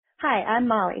Hi, I'm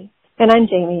Molly. And I'm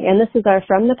Jamie, and this is our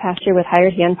From the Pasture with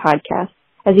Hired Hand podcast.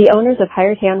 As the owners of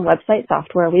Hired Hand website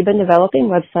software, we've been developing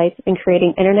websites and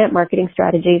creating internet marketing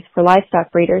strategies for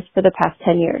livestock breeders for the past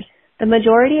 10 years. The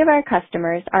majority of our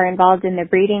customers are involved in the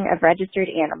breeding of registered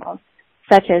animals,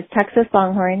 such as Texas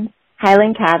Longhorns,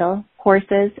 Highland cattle,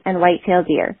 horses, and white-tailed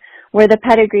deer, where the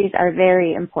pedigrees are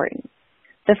very important.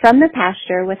 The From the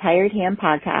Pasture with Hired Hand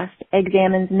podcast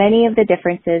examines many of the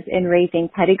differences in raising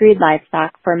pedigreed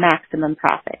livestock for maximum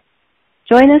profit.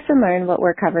 Join us and learn what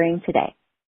we're covering today.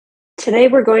 Today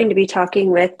we're going to be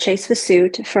talking with Chase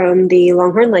Vasut from the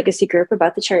Longhorn Legacy Group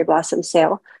about the cherry blossom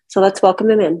sale. So let's welcome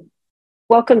him in.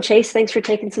 Welcome, Chase. Thanks for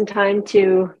taking some time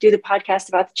to do the podcast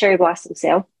about the cherry blossom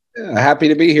sale. Yeah, happy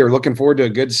to be here. Looking forward to a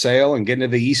good sale and getting to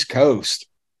the East Coast.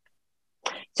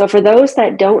 So for those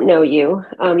that don't know you,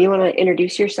 you want to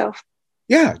introduce yourself?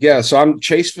 Yeah. So I'm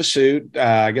Chase Vasut.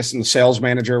 I guess I'm the sales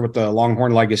manager with the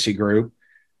Longhorn Legacy Group.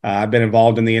 I've been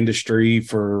involved in the industry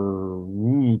for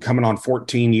coming on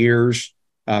 14 years.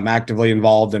 I'm actively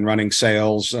involved in running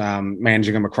sales,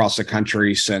 managing them across the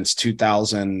country since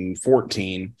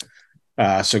 2014.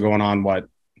 So going on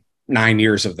 9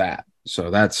 years of that. So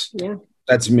that's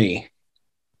me.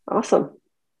 Awesome.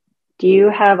 Do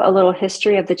you have a little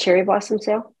history of the cherry blossom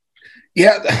sale?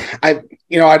 Yeah, I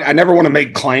never want to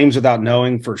make claims without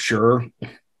knowing for sure.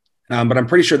 But I'm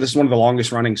pretty sure this is one of the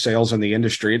longest running sales in the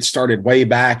industry. It started way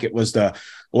back. It was the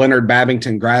Leonard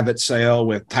Babington Gravett sale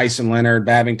with Tyson Leonard,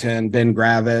 Babington, Ben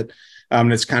Gravett.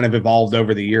 And it's kind of evolved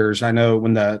over the years. I know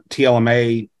when the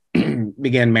TLMA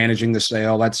began managing the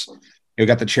sale, you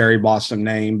got the cherry blossom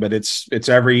name, but it's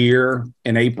every year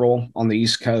in April on the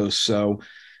East Coast. So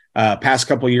past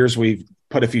couple of years, we've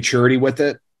put a futurity with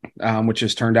it, which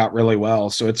has turned out really well.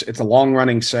 So it's a long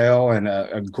running sale and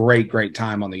a great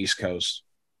time on the East Coast.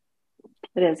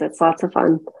 It is. It's lots of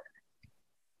fun.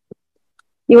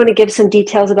 You want to give some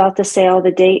details about the sale, the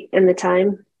date and the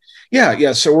time?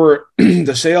 Yeah. So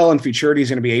the sale and futurity is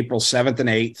going to be April 7th and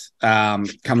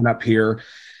 8th coming up here.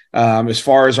 As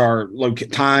far as our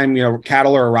time,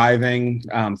 cattle are arriving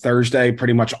Thursday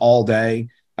pretty much all day.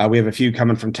 We have a few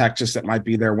coming from Texas that might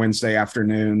be there Wednesday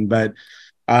afternoon, but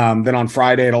then on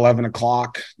Friday at 11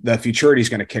 o'clock, the futurity is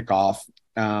going to kick off.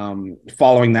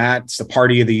 Following that, it's the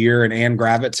party of the year at Ann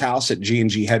Gravett's house at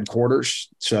G&G headquarters.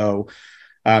 So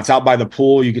it's out by the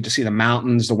pool. You get to see the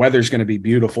mountains. The weather's going to be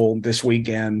beautiful this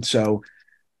weekend. So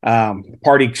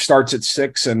party starts at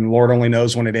 6 and Lord only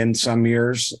knows when it ends some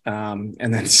years. And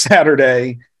then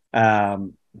Saturday at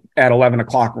 11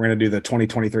 o'clock, we're going to do the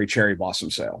 2023 cherry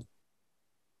blossom sale.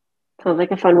 Sounds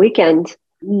like a fun weekend.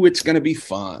 Ooh, it's going to be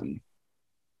fun.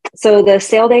 So the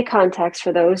sale day contacts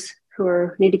for those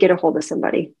who need to get a hold of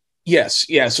somebody. Yes.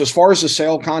 So as far as the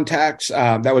sale contacts,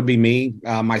 that would be me.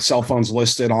 My cell phone's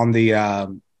listed on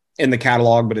in the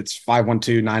catalog, but it's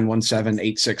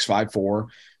 512-917-8654.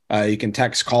 You can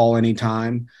text, call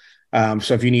anytime.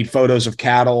 So if you need photos of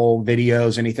cattle,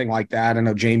 videos, anything like that, I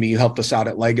know Jamie, you helped us out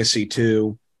at Legacy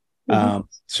too. Mm-hmm.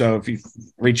 So if you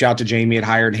reach out to Jamie at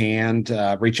Hired Hand,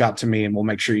 reach out to me and we'll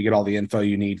make sure you get all the info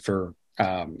you need for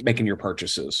making your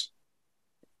purchases.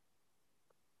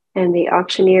 And the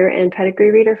auctioneer and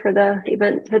pedigree reader for the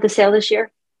event, for the sale this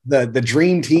year? The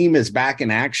dream team is back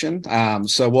in action.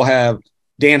 So we'll have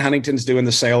Dan Huntington's doing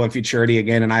the sale and futurity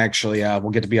again. And I actually will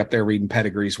get to be up there reading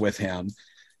pedigrees with him.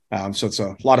 So it's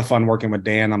a lot of fun working with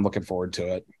Dan. I'm looking forward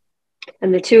to it.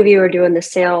 And the two of you are doing the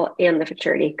sale and the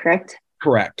futurity, correct?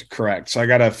 Correct. So I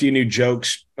got a few new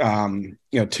jokes,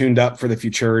 tuned up for the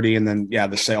futurity, and then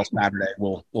the sale Saturday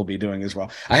we'll be doing as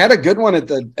well. I had a good one at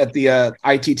the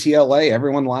ITTLA.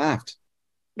 Everyone laughed.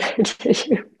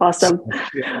 Awesome.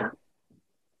 Yeah.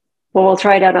 Well, we'll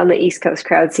try it out on the East Coast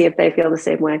crowd, see if they feel the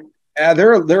same way.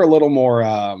 They're a little more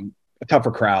a tougher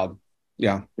crowd.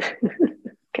 Yeah.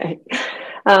 Okay.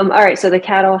 All right. So the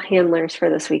cattle handlers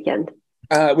for this weekend.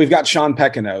 We've got Sean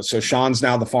Pecano. So Sean's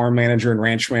now the farm manager and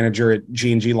ranch manager at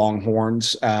G&G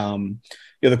Longhorns.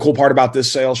 The cool part about this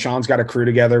sale, Sean's got a crew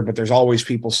together, but there's always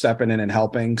people stepping in and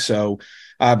helping. So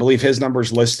I believe his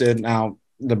number's listed. Now,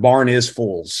 the barn is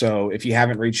full. So if you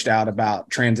haven't reached out about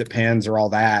transit pens or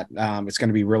all that, it's going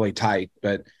to be really tight.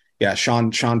 But yeah,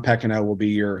 Sean Pecano will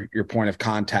be your point of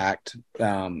contact,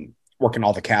 working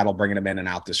all the cattle, bringing them in and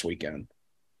out this weekend.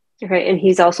 Okay. And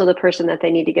he's also the person that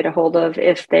they need to get a hold of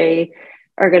if they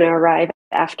are going to arrive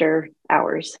after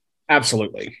hours.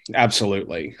 Absolutely.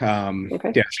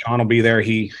 Okay. Yeah, Sean will be there.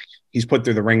 He's put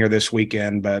through the ringer this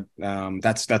weekend, but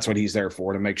that's what he's there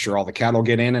for, to make sure all the cattle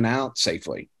get in and out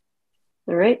safely.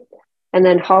 All right. And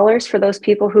then haulers for those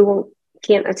people who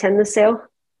can't attend the sale.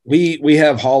 We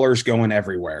have haulers going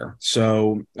everywhere.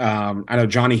 So I know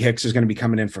Johnny Hicks is going to be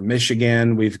coming in from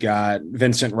Michigan. We've got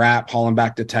Vincent Rapp hauling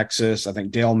back to Texas. I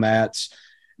think Dale Metz,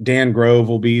 Dan Grove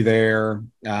will be there.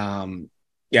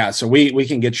 So we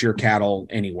can get your cattle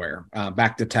anywhere,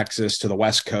 back to Texas, to the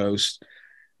West Coast.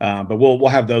 But we'll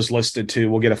have those listed too.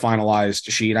 We'll get a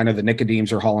finalized sheet. I know the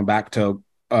Nicodemes are hauling back to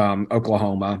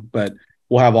Oklahoma, but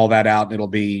we'll have all that out, and it'll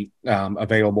be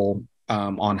available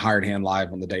on Hired Hand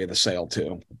Live on the day of the sale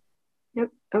too. Yep.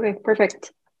 Okay,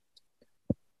 perfect.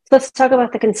 Let's talk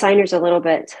about the consigners a little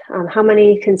bit. How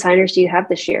many consigners do you have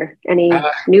this year? Any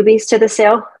newbies to the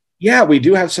sale? Yeah, we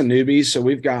do have some newbies. So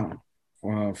we've got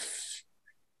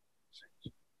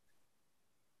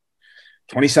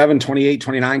 27, 28,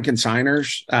 29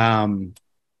 consigners. And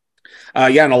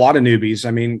a lot of newbies.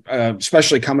 I mean,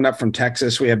 especially coming up from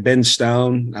Texas, we have Ben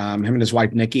Stone, him and his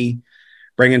wife, Nikki,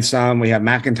 bringing some. We have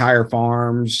McIntyre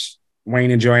Farms,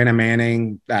 Wayne and Joanna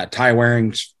Manning, Ty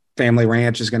Waring's family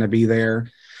ranch is going to be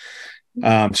there.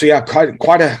 Quite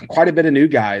a bit of new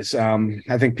guys.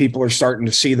 I think people are starting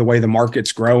to see the way the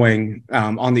market's growing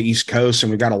on the East Coast, and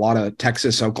we've got a lot of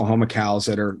Texas, Oklahoma cows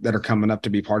that are coming up to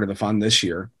be part of the fun this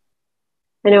year.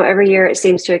 I know every year it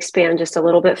seems to expand just a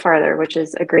little bit farther, which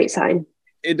is a great sign.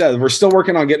 It does. We're still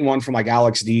working on getting one from like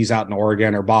Alex Dees out in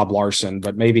Oregon or Bob Larson,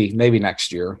 but maybe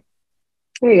next year.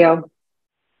 There you go.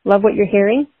 Love what you're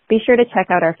hearing? Be sure to check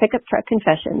out our Pickup Truck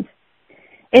Confessions.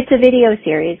 It's a video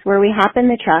series where we hop in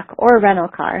the truck or rental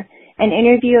car and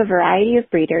interview a variety of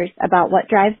breeders about what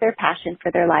drives their passion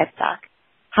for their livestock,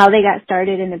 how they got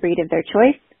started in the breed of their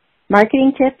choice,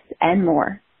 marketing tips, and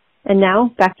more. And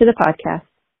now, back to the podcast.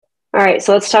 All right,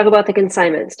 so let's talk about the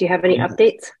consignments. Do you have any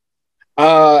updates?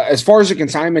 As far as the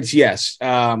consignments, yes.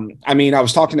 I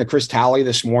was talking to Chris Talley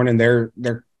this morning. Their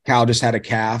cow just had a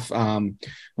calf.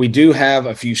 We do have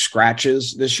a few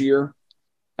scratches this year.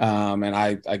 And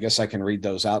I guess I can read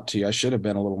those out to you. I should have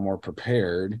been a little more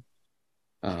prepared.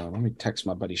 Let me text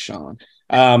my buddy Sean.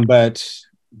 But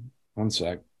one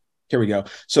sec. Here we go.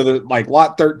 So the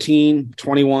lot 13,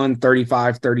 21,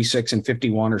 35, 36, and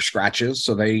 51 are scratches.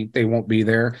 So they won't be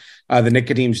there. The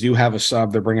Nicodemes do have a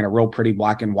sub. They're bringing a real pretty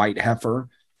black and white heifer.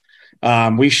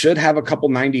 We should have a couple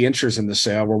 90 inchers in the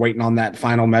sale. We're waiting on that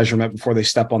final measurement before they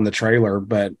step on the trailer.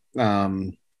 But,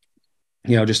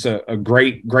 just a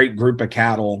great group of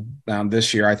cattle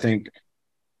this year. I think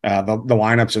the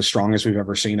lineup's as strong as we've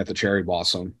ever seen at the Cherry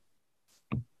Blossom.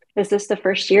 Is this the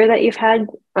first year that you've had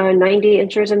 90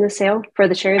 inchers in the sale for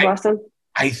the Cherry Blossom?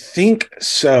 I think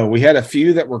so. We had a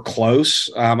few that were close.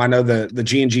 I know the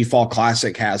G&G Fall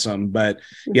Classic has them, but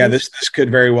yeah, this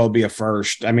could very well be a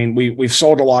first. I mean, we've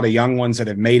sold a lot of young ones that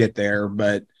have made it there,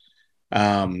 but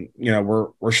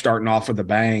we're starting off with a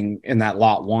bang in that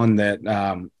lot one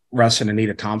that Russ and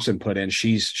Anita Thompson put in.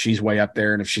 She's way up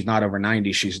there, and if she's not over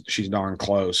 90, she's darn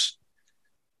close.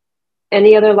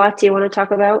 Any other lots you want to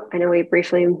talk about? I know we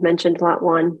briefly mentioned lot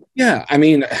one. Yeah, I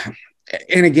mean,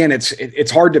 and again,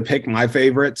 it's hard to pick my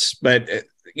favorites, but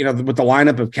with the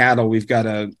lineup of cattle, we've got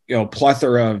a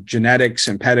plethora of genetics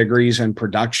and pedigrees and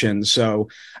production. So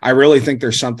I really think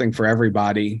there's something for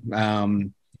everybody.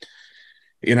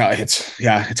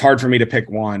 It's hard for me to pick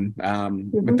one,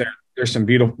 but there's some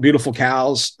beautiful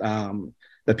cows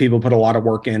that people put a lot of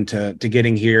work into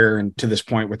getting here and to this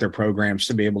point with their programs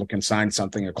to be able to consign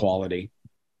something of quality.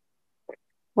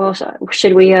 Well,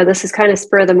 should we, this is kind of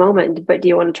spur of the moment, but do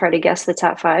you want to try to guess the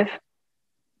top 5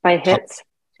 by hits?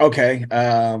 Okay.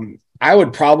 I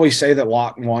would probably say that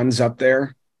lot one's up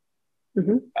there.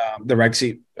 The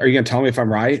Rexy. Are you going to tell me if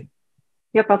I'm right?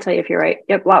 Yep. I'll tell you if you're right.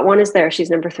 Yep. Lot one is there. She's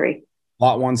number 3.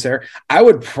 Lot one's there. I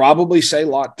would probably say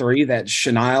lot 3, that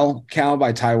Chanel cow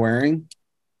by Ty Waring.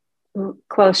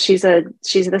 Close. She's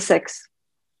the 6.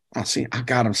 Oh, see, I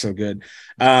got him so good.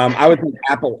 I would think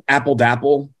Apple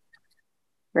Dapple.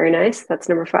 Very nice. That's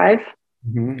number 5.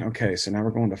 Okay, so now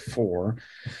we're going to 4.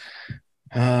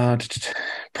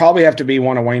 Probably have to be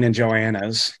one of Wayne and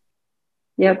Joanna's.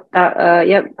 Yep.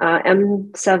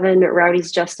 M7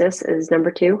 Rowdy's Justice is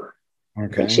number 2.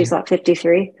 Okay. She's lot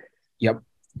 53. Yep.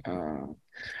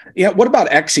 What about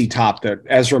Exy Top that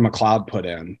Ezra McLeod put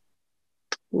in?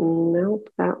 Nope,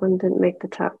 that one didn't make the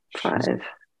top 5.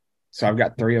 So I've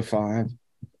got 3 of 5.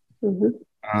 We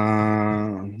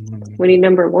need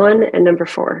number 1 and number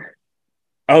 4.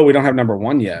 Oh, we don't have number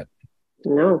 1 yet.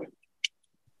 No.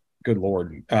 Good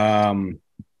Lord.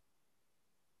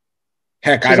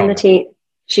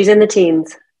 She's in the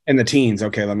teens. In the teens.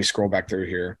 Okay, let me scroll back through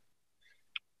here.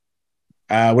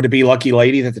 Would it be Lucky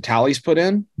Lady that the tallies put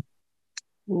in?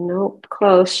 Nope,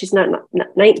 close. She's not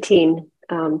 19.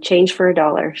 Change for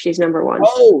 $1. She's number 1.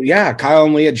 Oh, yeah. Kyle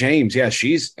and Leah James. Yeah,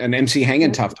 she's an MC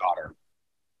Hanging Tough daughter.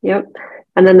 Yep.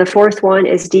 And then the fourth one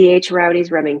is DH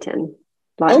Rowdy's Remington,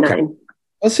 lot 9.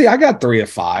 Let's see. I got 3 of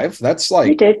 5. That's like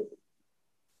you did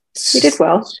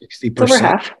well. 60%. Over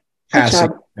half.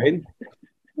 Passing. Right?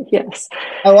 Yes.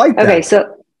 I like that. Okay,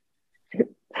 so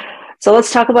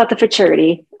let's talk about the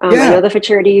futurity. I know the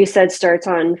futurity you said starts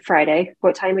on Friday.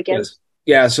 What time again? Yes.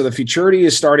 Yeah, so the futurity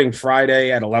is starting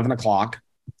Friday at 11 o'clock,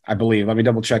 I believe. Let me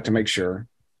double check to make sure.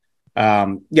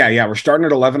 We're starting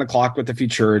at 11 o'clock with the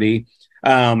futurity.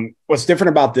 What's different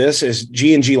about this is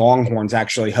G&G Longhorns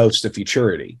actually host the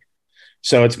futurity.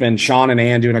 So it's been Sean and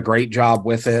Ann doing a great job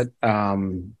with it. It's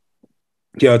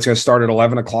going to start at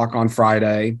 11 o'clock on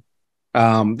Friday.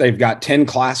 They've got 10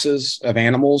 classes of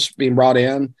animals being brought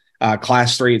in.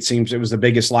 Class 3, it seems it was the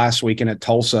biggest last weekend at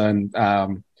Tulsa. And I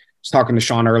was talking to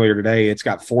Sean earlier today. It's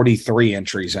got 43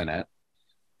 entries in it.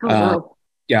 Oh, wow.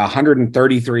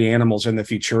 133 animals in the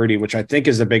futurity, which I think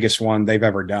is the biggest one they've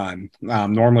ever done.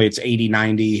 Normally it's 80,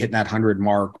 90, hitting that 100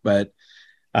 mark, but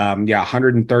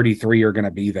 133 are going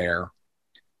to be there.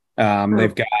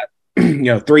 They've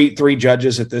got, three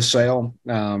judges at this sale.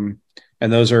 And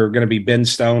those are going to be Ben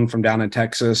Stone from down in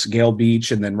Texas, Gail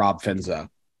Beach, and then Rob Finza.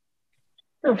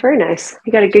 Oh, very nice.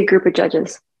 You got a good group of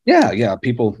judges. Yeah.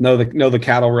 People know the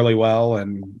cattle really well,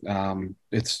 and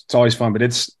it's always fun, but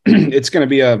it's going to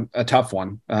be a tough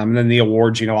one. And then the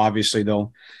awards, obviously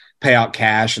they'll pay out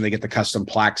cash and they get the custom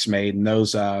plaques made, and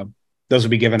those will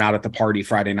be given out at the party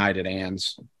Friday night at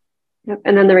Ann's. Yep.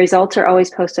 And then the results are always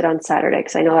posted on Saturday,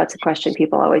 because I know that's a question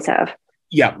people always have.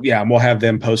 Yeah. And we'll have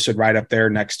them posted right up there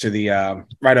next to the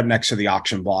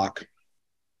auction block.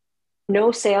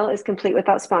 No sale is complete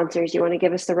without sponsors. You want to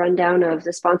give us the rundown of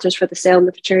the sponsors for the sale and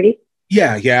the futurity?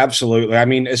 Yeah, absolutely. I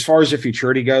mean, as far as the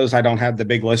futurity goes, I don't have the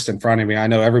big list in front of me. I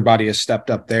know everybody has stepped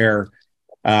up there,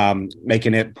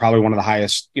 making it probably one of the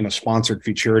highest, sponsored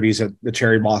futurities that the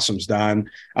Cherry Blossom's done.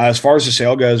 As far as the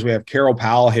sale goes, we have Carol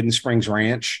Powell, Hidden Springs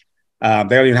Ranch. They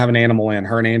don't even have an animal in.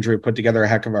 Her and Andrew put together a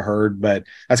heck of a herd, but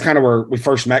that's kind of where we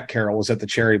first met Carol, was at the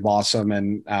Cherry Blossom,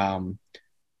 and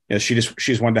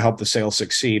she's wanted to help the sale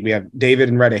succeed. We have David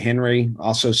and Retta Henry,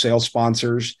 also sales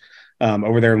sponsors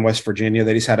over there in West Virginia.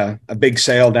 They just had a big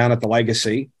sale down at the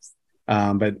Legacy.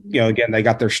 But again, they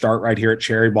got their start right here at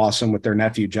Cherry Blossom with their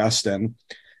nephew, Justin.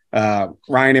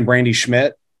 Ryan and Brandy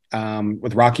Schmidt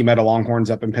with Rocky Meadow Longhorns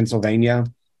up in Pennsylvania.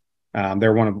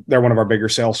 They're one of our bigger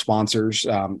sales sponsors.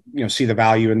 See the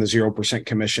value in the 0%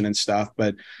 commission and stuff,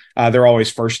 but they're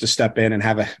always first to step in and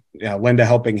have lend a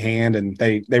helping hand, and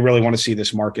they really want to see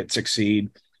this market succeed.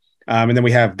 And then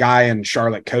we have Guy and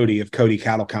Charlotte Cody of Cody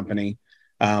Cattle Company,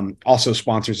 also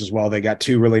sponsors as well. They got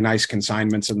 2 really nice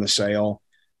consignments in the sale,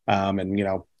 and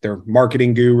they're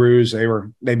marketing gurus.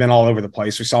 They've been all over the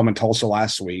place. We saw them in Tulsa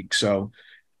last week, so.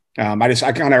 I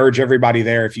kind of urge everybody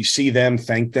there, if you see them,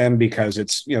 thank them, because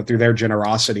it's, through their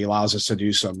generosity allows us to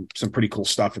do some pretty cool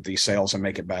stuff at these sales and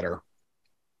make it better.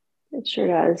 It sure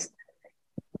does.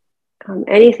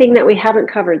 Anything that we haven't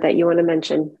covered that you want to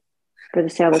mention for the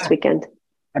sale this weekend?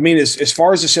 I mean, as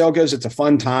far as the sale goes, it's a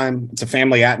fun time. It's a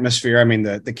family atmosphere. I mean,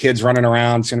 the kids running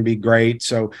around, it's going to be great.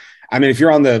 So, I mean, if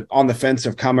you're on the fence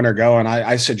of coming or going,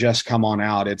 I suggest come on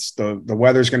out. It's the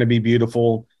weather's going to be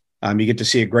beautiful. You get to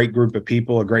see a great group of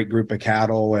people, a great group of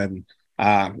cattle, and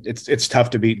it's tough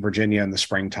to beat Virginia in the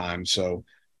springtime. So,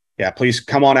 please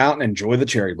come on out and enjoy the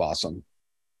Cherry Blossom.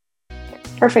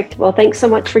 Perfect. Well, thanks so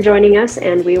much for joining us,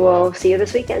 and we will see you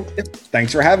this weekend.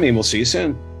 Thanks for having me. We'll see you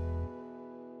soon.